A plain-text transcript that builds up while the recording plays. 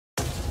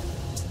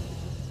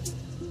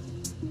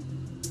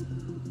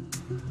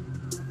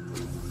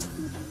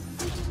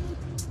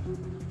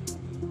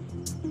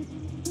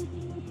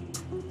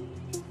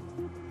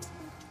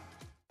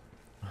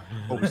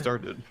we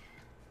started.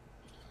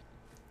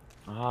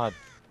 Ah,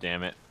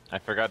 damn it. I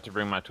forgot to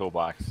bring my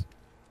toolbox.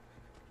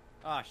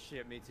 Ah,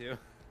 shit, me too.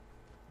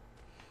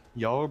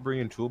 Y'all are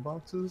bringing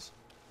toolboxes?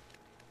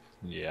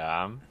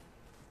 Yeah.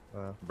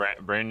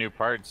 Brand new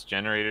parts,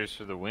 generators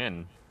for the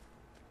win.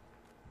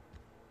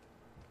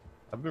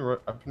 I've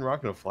been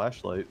rocking a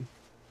flashlight.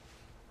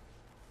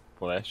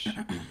 Flesh.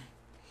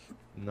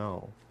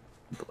 No.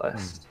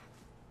 Blessed.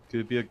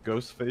 Could it be a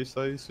Ghostface,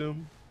 I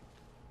assume?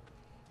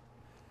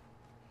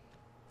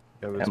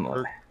 Yeah, it was Ammo.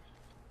 Kirk.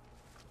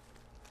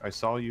 I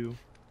saw you.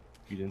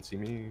 You didn't see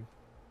me.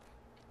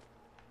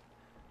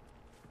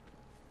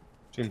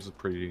 Seems a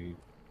pretty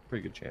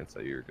good chance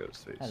that you're a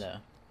Ghostface. Hello.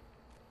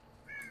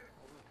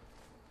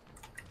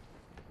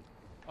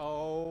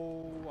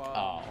 Oh.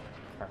 Oh,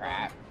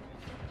 crap.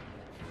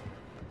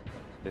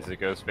 Is it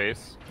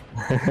Ghostface?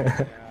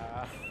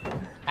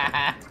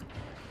 Yeah.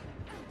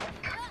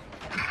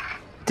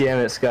 Damn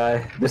it,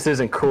 Sky. This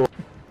isn't cool.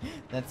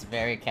 That's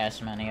very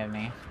cash money of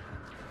me.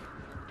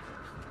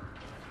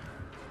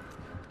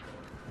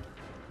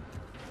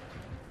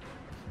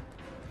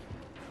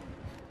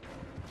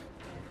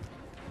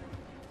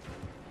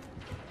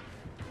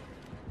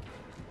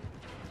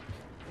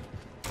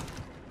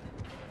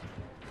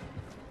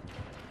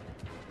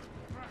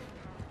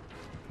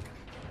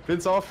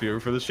 Vince off here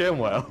for the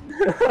ShamWow.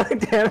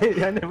 Damn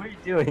it, I know what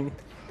you're doing.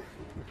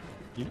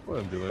 You know what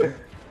I'm doing.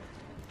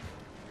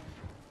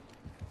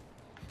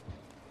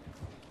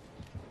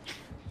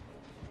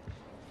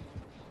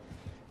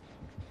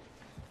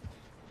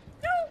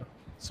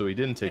 So he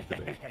didn't take the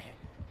bait.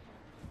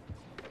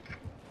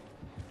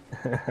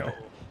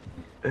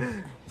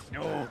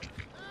 No.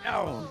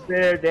 No.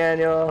 There,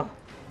 Daniel.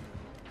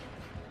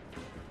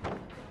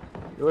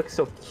 You look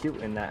so cute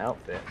in that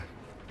outfit.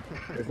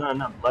 There's not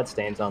enough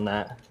bloodstains on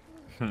that.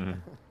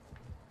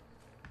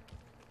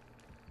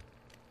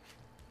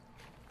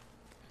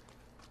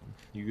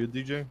 You good,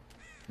 DJ?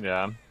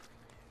 Yeah.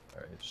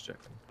 Alright, just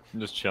checking. I'm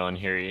just chilling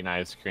here eating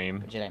ice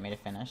cream. Would you like me to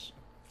finish?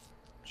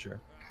 Sure.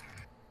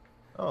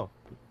 Oh,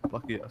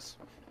 lucky us.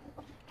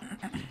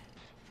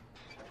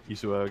 You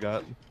see what I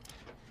got?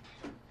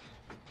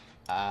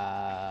 No,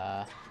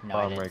 I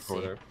Bottom didn't right see.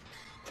 corner.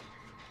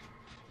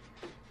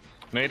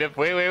 Native,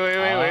 wait,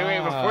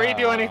 before you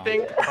do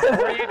anything,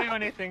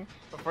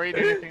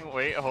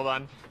 wait, hold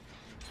on.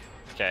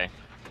 Okay.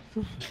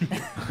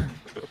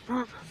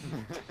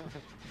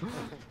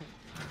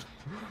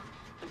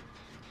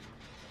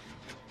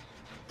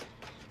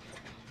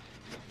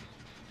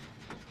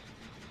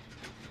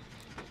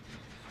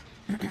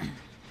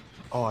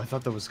 Oh, I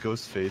thought that was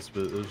Ghostface,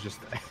 but it was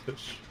just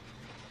Ash.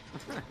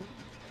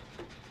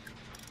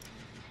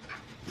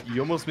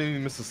 You almost made me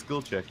miss a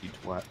skill check, you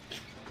twat.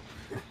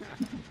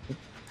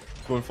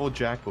 Going full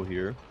jackal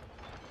here.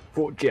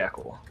 Fort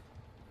Jackal.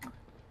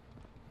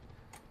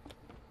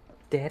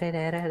 Da da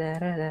da da da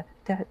da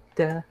da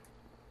da.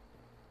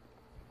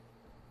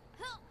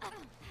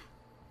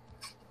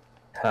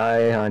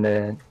 Hi,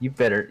 HUNDAN. You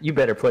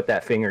better put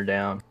that finger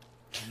down.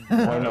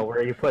 I don't know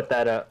where you put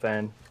that up,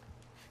 Ben.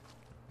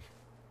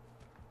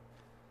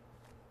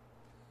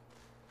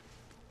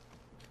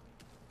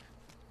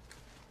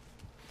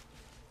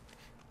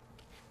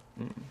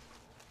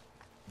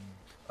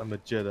 I'm a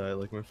Jedi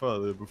like my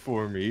father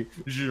before me.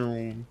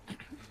 Zoom.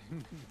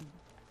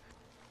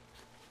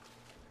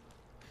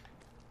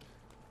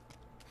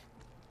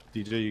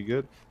 DJ, you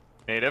good?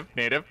 Native.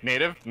 I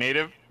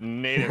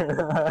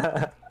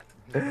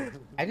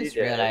just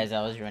DJ. realized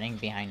I was running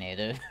behind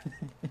native.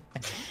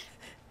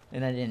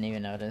 And I didn't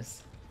even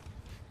notice.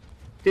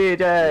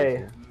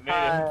 DJ!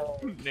 Hi.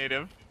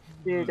 Native.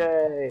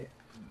 DJ!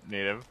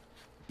 Native.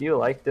 You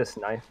like this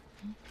knife?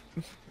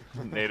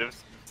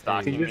 Natives. You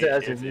Stalking can me use it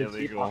as a is new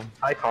illegal.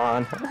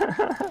 Typon.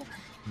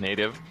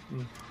 Native.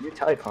 You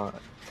Typon.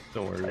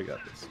 Don't worry, I got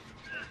this.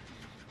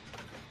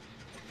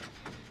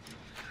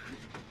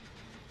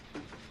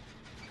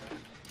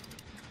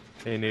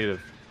 Hey,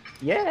 Native.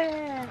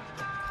 Yeah!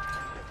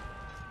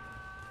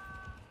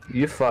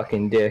 You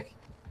fucking dick.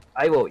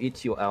 I will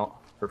eat you out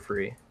for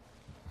free.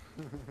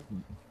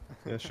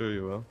 Yeah, sure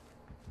you will.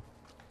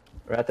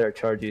 Right there,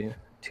 charge you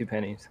 2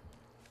 pennies.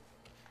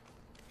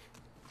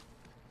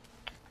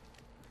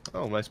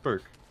 Oh, nice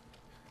perk.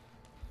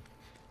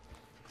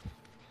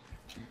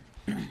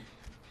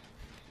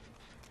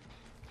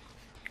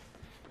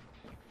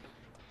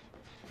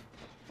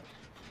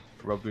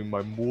 Rubbing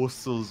my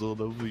muscles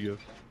all over you.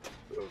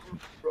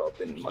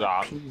 Rubbing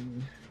Stop.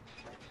 peen.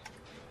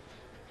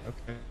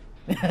 Okay.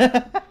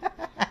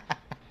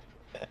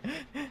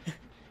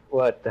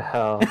 What the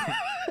hell?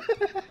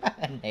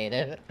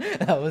 Native.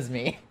 That was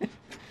me.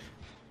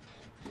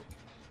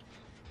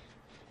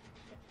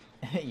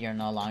 You're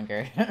no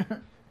longer.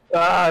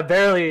 Ah,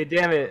 barely.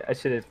 Damn it. I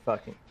should have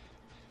fucking.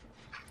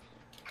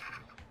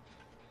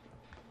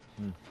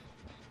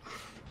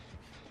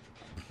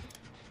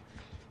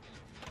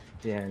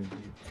 Damn, you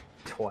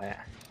twat.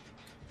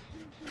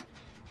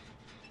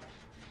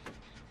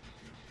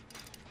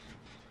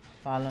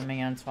 Follow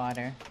me on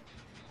Twitter.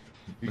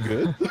 You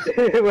good?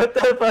 What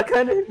the fuck,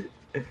 HUNDAN?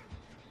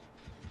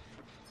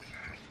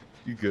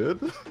 You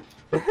good?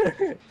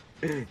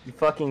 You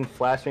fucking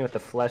flashed me with the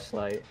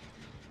flashlight.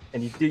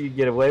 And you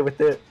get away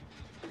with it?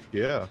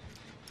 Yeah.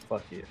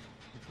 Fuck you.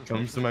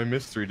 Comes to my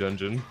mystery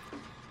dungeon.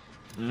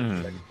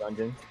 Sex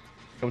dungeon.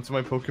 Come to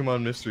my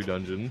Pokemon mystery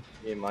dungeon.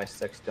 Me and my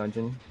sex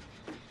dungeon.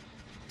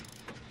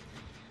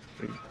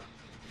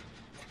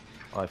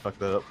 Oh, I fucked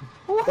that up.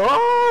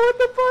 Oh, what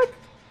the fuck?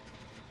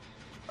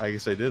 I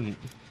guess I didn't.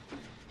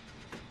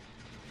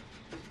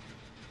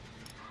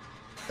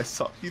 I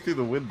saw you through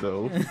the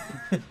window.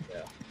 Yeah.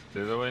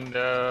 Through the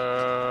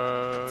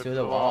window. To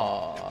the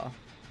wall.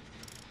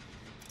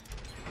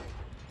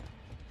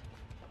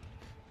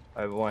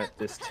 I want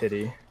this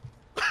titty.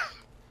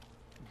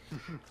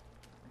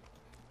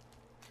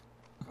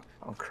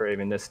 I'm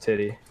craving this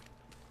titty.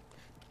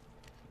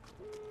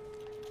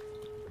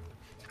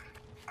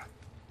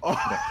 Oh.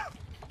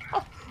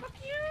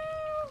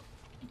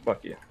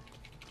 Fuck you.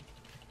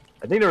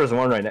 I think there was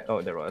one right now.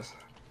 Oh, there was.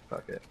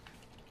 Fuck it.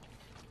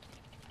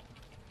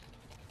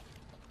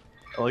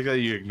 I like that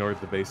you ignored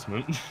the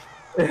basement.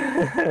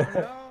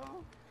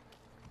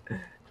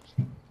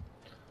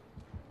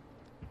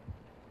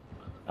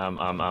 No.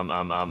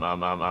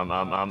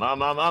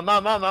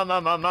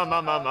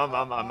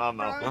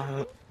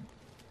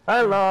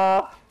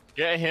 Hello.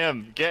 Get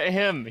him! Get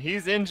him!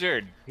 He's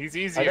injured. He's I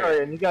know,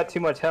 easier. and you got too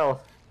much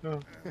health.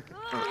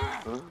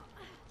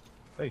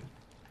 Hey.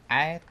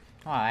 I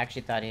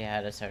actually thought he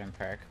had a certain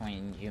perk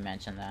when you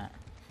mentioned that.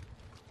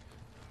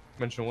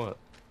 Mention what?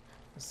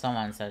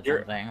 Someone said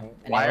You're- something. and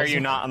Why it are was- you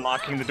not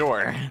unlocking the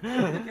door?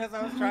 Because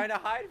I was trying to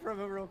hide from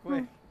him real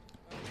quick.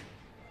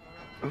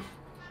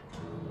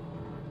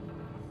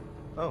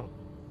 Oh.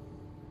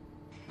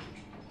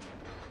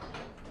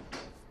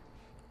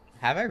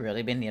 Have I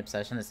really been the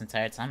obsession this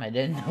entire time? I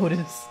didn't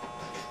notice.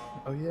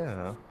 Oh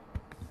yeah.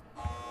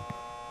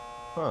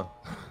 Huh.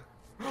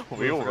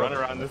 We will run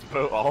around this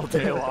boat all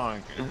day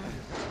long.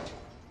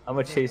 I'm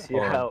gonna chase you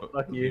Hold on, out.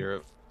 Fuck you.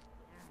 Europe.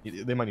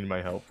 They might need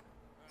my help.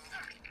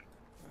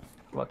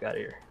 Fuck out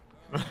of here.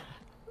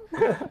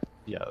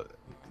 Yeah,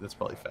 that's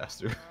probably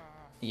faster. Now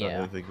Yeah.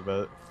 that I think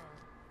about it.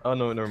 Oh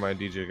no, never mind.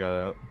 DJ got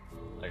out.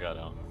 I got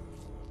out.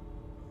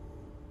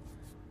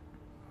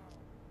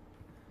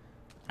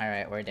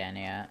 Alright, where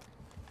Danny at?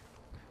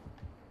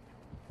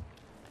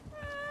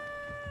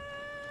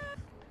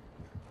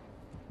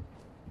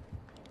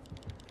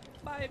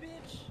 Bye,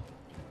 bitch.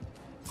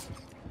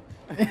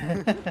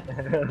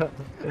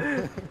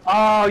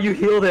 Oh, you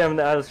healed him.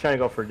 I was trying to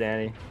go for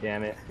Danny.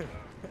 Damn it.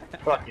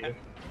 Fuck you.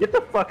 Get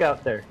the fuck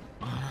out there.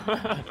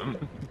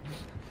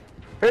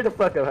 Hurry the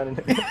fuck up, honey.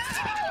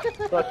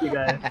 Fuck you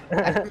guys.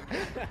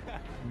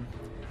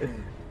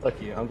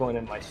 Fuck you. I'm going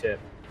in my ship.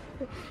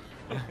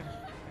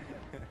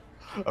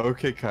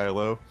 Okay,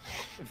 Kylo.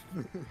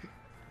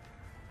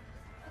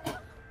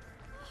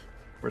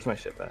 Where's my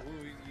ship at?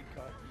 Ooh, you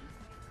caught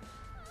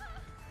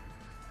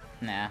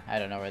me. Nah, I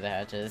don't know where the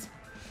hatch is.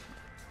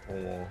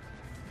 Oh.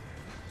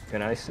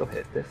 Can I still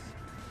hit this?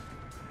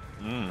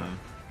 Mm.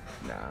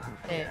 Nah.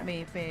 Hit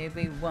me,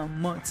 baby,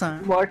 one more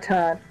time. More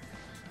time.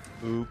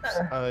 Oops,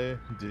 I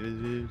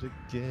did it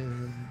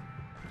again.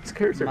 This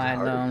cursor. My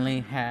lonely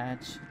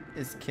hatch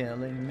is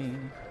killing me.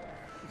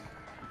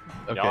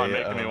 Okay, Y'all are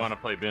making me want to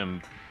play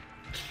BIM.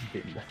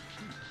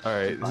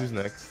 Alright, who's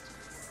next?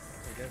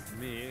 I guess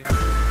me.